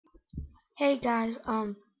Hey guys,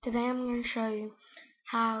 today I'm going to show you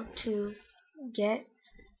how to get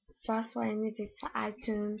Frostwire music to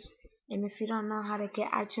iTunes. And if you don't know how to get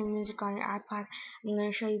iTunes music on your iPod, I'm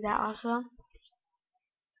going to show you that also.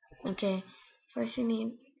 Okay, first you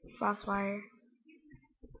need Frostwire.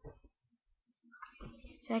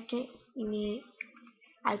 Second, you need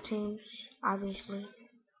iTunes, obviously.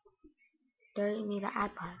 Third, you need an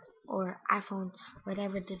iPod or iPhone,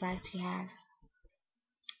 whatever device you have.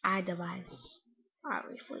 iDevice,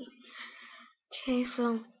 obviously. Okay,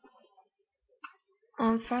 so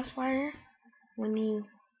on Frostwire, when you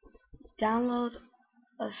download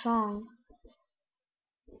a song,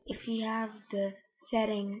 if you have the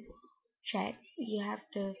setting checked, you have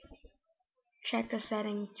to check the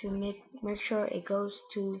setting to make sure it goes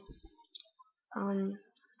to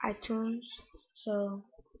iTunes. So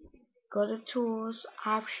go to Tools,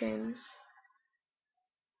 Options,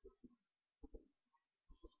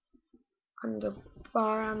 on the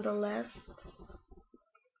bar on the left,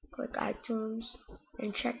 click iTunes,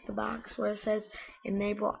 and check the box where it says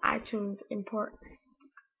Enable iTunes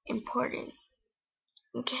Importing.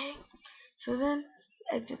 Okay, so then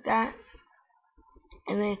exit that,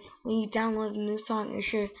 and then when you download a new song, it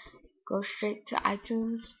should go straight to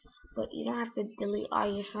iTunes. But you don't have to delete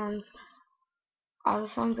all your songs, all the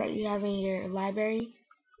songs that you have in your library.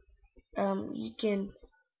 You can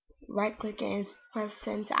right click it and press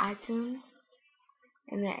send to iTunes,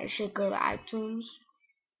 and then it should go to iTunes.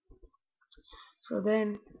 So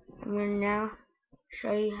then I'm going to now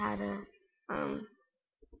show you how to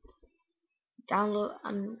download.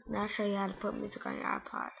 Now show you how to put music on your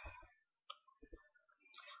iPod.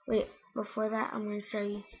 Wait, before that, I'm going to show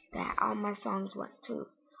you that all my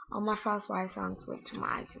Frostwire songs went to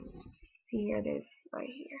my iTunes. See, here it is right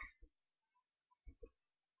here,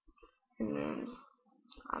 and then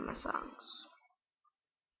all my songs.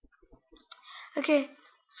 Okay,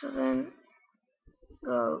 so then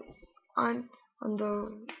go on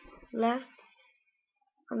the left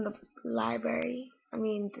on the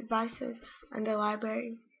devices, under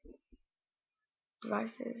library,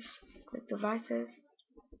 devices, click devices.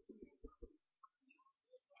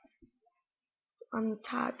 On the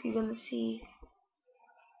top, you're going to see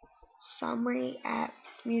summary, apps,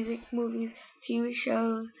 music, movies, TV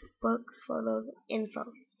shows, books, photos, info.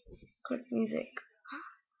 Click music.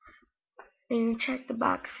 Then you check the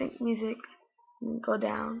box, sync music, and go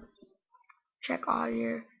down. Check all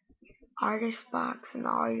your artist box and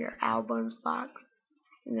all your albums box.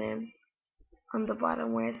 And then on the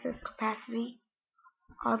bottom where it says capacity,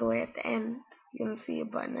 all the way at the end, you're going to see a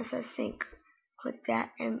button that says sync. Click that,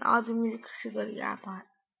 and all the music should go to your iPod.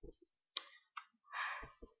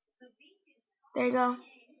 There you go.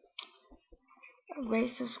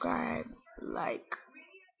 Rate, subscribe, like,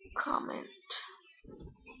 comment.